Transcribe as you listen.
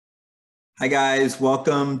Hi, guys.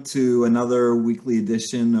 Welcome to another weekly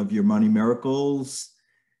edition of Your Money Miracles.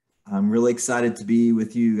 I'm really excited to be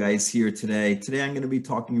with you guys here today. Today, I'm going to be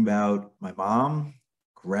talking about my mom,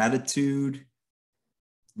 gratitude,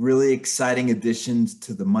 really exciting additions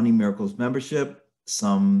to the Money Miracles membership,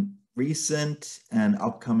 some recent and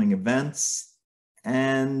upcoming events,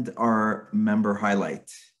 and our member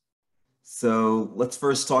highlight. So let's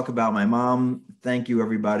first talk about my mom. Thank you,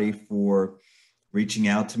 everybody, for reaching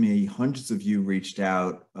out to me. Hundreds of you reached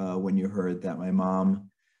out when you heard that my mom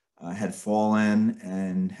had fallen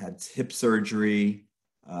and had hip surgery.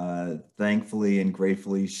 Thankfully and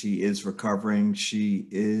gratefully, she is recovering. She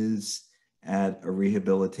is at a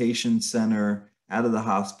rehabilitation center, out of the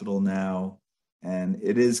hospital now, and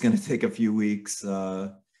it is going to take a few weeks.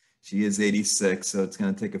 She is 86, so it's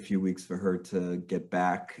going to take a few weeks for her to get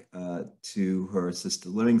back to her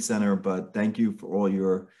assisted living center. But thank you for all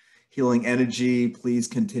your healing energy. Please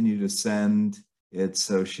continue to send it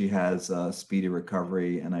so she has a speedy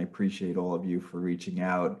recovery. And I appreciate all of you for reaching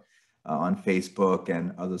out on Facebook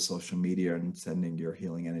and other social media and sending your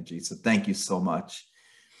healing energy. So thank you so much.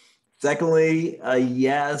 Secondly,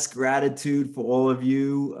 yes, gratitude for all of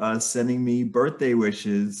you sending me birthday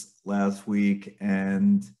wishes last week,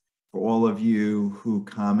 and for all of you who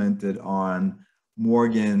commented on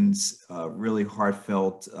Morgan's really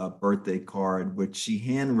heartfelt birthday card, which she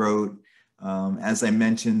hand wrote, as I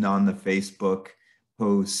mentioned on the Facebook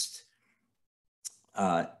post.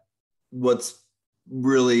 What's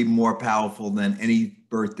really more powerful than any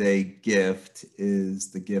birthday gift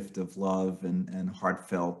is the gift of love and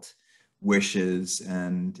heartfelt wishes.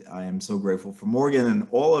 And I am so grateful for Morgan and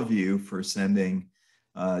all of you for sending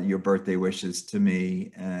your birthday wishes to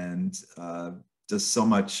me, and just so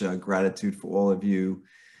much gratitude for all of you.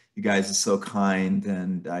 You guys are so kind,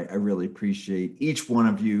 and I really appreciate each one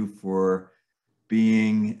of you for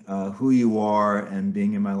being who you are and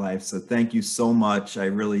being in my life. So thank you so much. I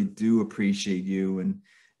really do appreciate you,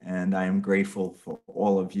 and I am grateful for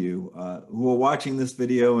all of you who are watching this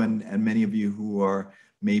video, and many of you who are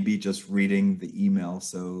maybe just reading the email.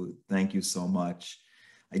 So thank you so much.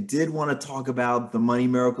 I did want to talk about the Money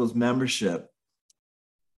Miracles membership.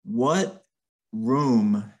 What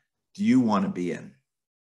room do you want to be in?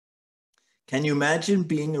 Can you imagine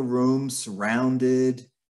being in a room surrounded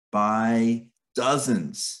by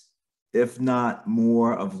dozens, if not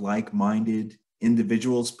more, of like-minded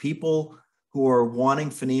individuals, people who are wanting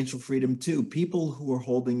financial freedom too, people who are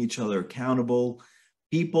holding each other accountable,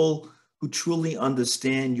 people who truly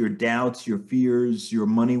understand your doubts, your fears, your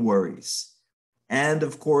money worries, and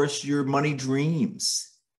of course, your money dreams.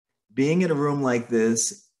 Being in a room like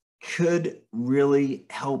this could really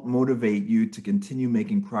help motivate you to continue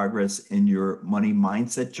making progress in your money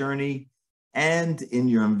mindset journey, and in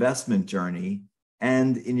your investment journey,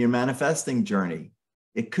 and in your manifesting journey.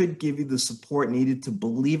 It could give you the support needed to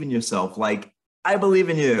believe in yourself, like, I believe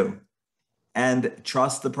in you, and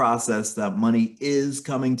trust the process that money is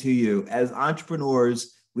coming to you. As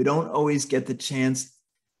entrepreneurs, we don't always get the chance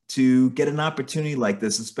to get an opportunity like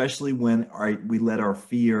this, especially when we let our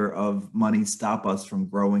fear of money stop us from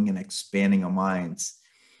growing and expanding our minds.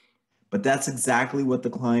 But that's exactly what the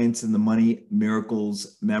clients in the Money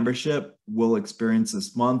Miracles membership will experience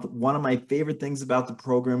this month. One of my favorite things about the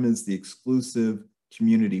program is the exclusive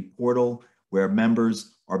community portal, where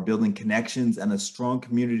members are building connections and a strong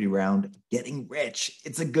community around getting rich.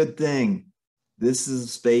 It's a good thing. This is a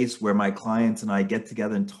space where my clients and I get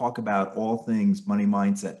together and talk about all things money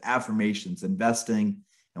mindset, affirmations, investing,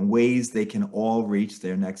 and ways they can all reach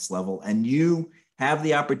their next level. And you have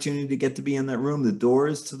the opportunity to get to be in that room. The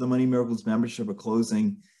doors to the Money Miracles membership are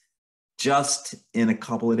closing just in a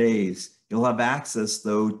couple of days. You'll have access,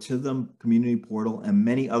 though, to the community portal and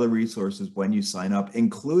many other resources when you sign up,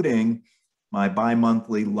 including my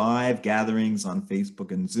bi-monthly live gatherings on Facebook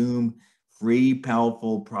and Zoom, free,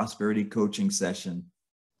 powerful prosperity coaching session.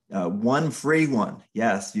 One free one.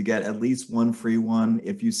 Yes, you get at least one free one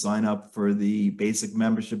if you sign up for the basic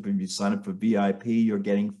membership. If you sign up for VIP, you're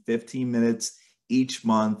getting 15 minutes each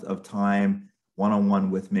month of time one-on-one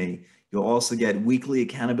with me. You'll also get weekly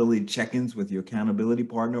accountability check-ins with your accountability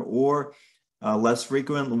partner, or less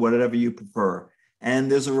frequent, whatever you prefer.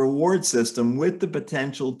 And there's a reward system with the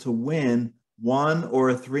potential to win 1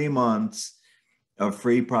 or 3 months of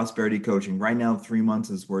free prosperity coaching. Right now, 3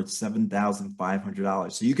 months is worth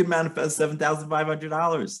 $7,500. So you can manifest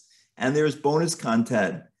 $7,500. And there's bonus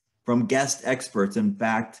content from guest experts. In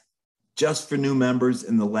fact, just for new members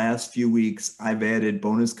in the last few weeks, I've added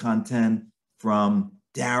bonus content from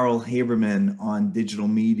Daryl Haberman on digital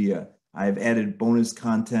media. I've added bonus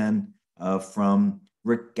content from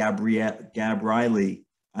Rick Gabriley.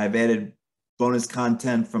 I've added bonus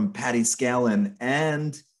content from Patty Scallon,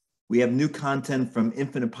 and we have new content from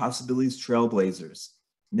Infinite Possibilities Trailblazers.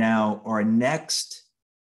 Now, our next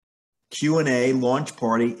Q&A launch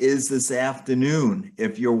party is this afternoon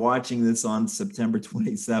if you're watching this on September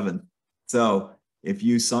 27th. So if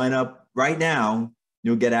you sign up right now,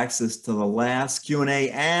 you'll get access to the last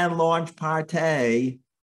Q&A and launch party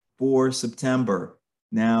for September.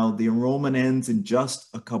 Now, the enrollment ends in just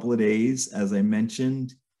a couple of days. As I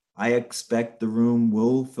mentioned, I expect the room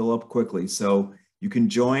will fill up quickly. So you can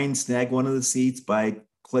join, snag one of the seats by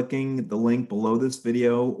clicking the link below this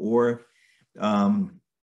video, or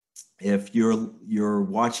if you're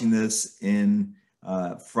watching this in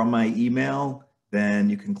from my email, then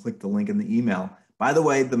you can click the link in the email. By the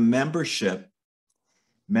way, the members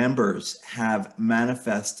have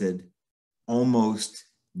manifested almost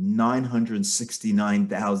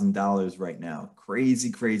 $969,000 right now.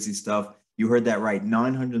 Crazy, crazy stuff. You heard that right,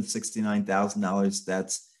 $969,000.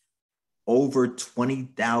 That's over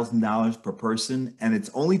 $20,000 per person, and it's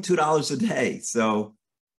only $2 a day. So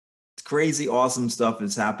it's crazy, awesome stuff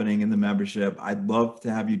is happening in the membership. I'd love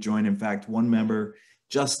to have you join. In fact, one member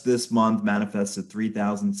just this month manifested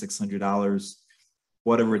 $3,600.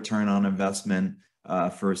 What a return on investment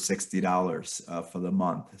for $60 for the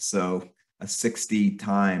month. So a 60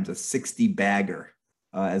 times, a 60 bagger,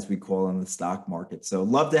 as we call in the stock market. So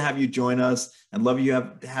love to have you join us, and love you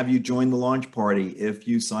have you join the launch party if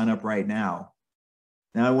you sign up right now.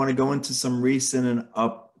 Now I want to go into some recent and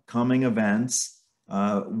upcoming events.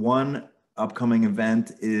 One upcoming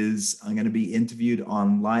event is I'm going to be interviewed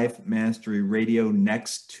on Life Mastery Radio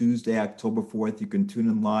next Tuesday, October 4th. You can tune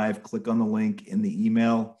in live, click on the link in the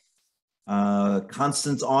email.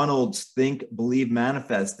 Constance Arnold's Think, Believe,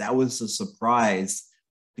 Manifest. That was a surprise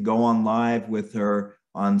to go on live with her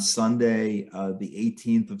on Sunday, the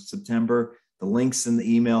 18th of September. The link's in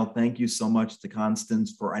the email. Thank you so much to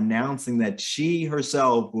Constance for announcing that she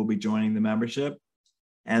herself will be joining the membership.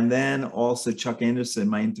 And then also Chuck Anderson,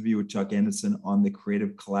 my interview with Chuck Anderson on the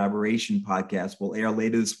Creative Collaboration podcast will air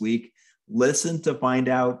later this week. Listen to find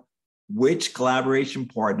out which collaboration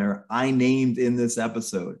partner I named in this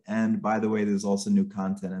episode. And by the way, there's also new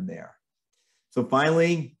content in there. So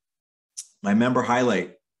finally, my member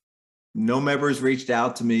highlight. No members reached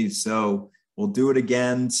out to me, so we'll do it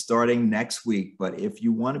again starting next week. But if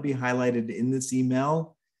you want to be highlighted in this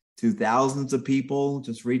email to thousands of people,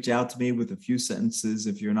 just reach out to me with a few sentences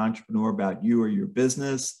if you're an entrepreneur about you or your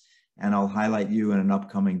business, and I'll highlight you in an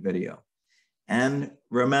upcoming video. And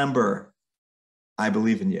remember, I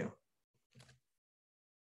believe in you.